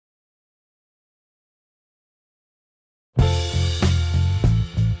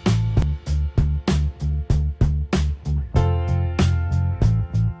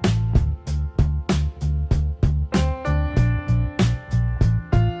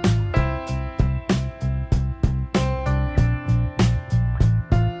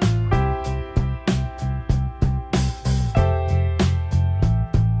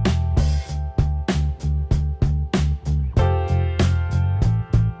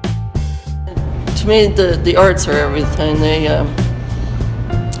To me, the arts are everything. They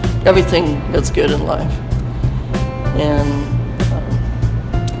everything that's good in life, and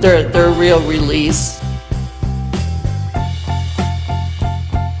they're a real release.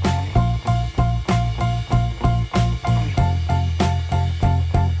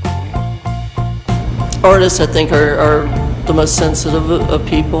 Artists, I think, are the most sensitive of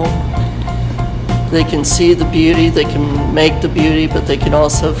people. They can see the beauty, they can make the beauty, but they can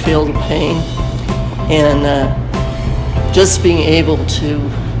also feel the pain. And just being able to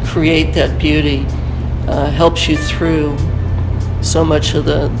create that beauty helps you through so much of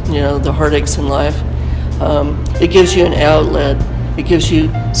the heartaches in life. It gives you an outlet. It gives you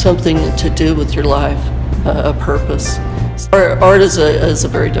something to do with your life, a purpose. Art is a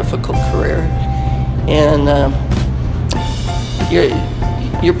very difficult career. And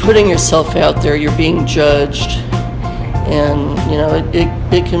you're putting yourself out there, you're being judged, and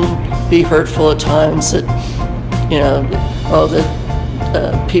it can be hurtful at times that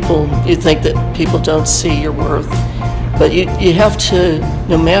people, you think that people don't see your worth, but you have to,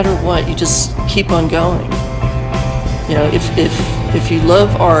 no matter what, you just keep on going. If you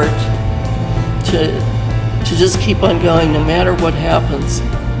love art, to just keep on going no matter what happens.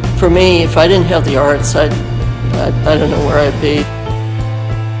 For me, if I didn't have the arts, I don't know where I'd be.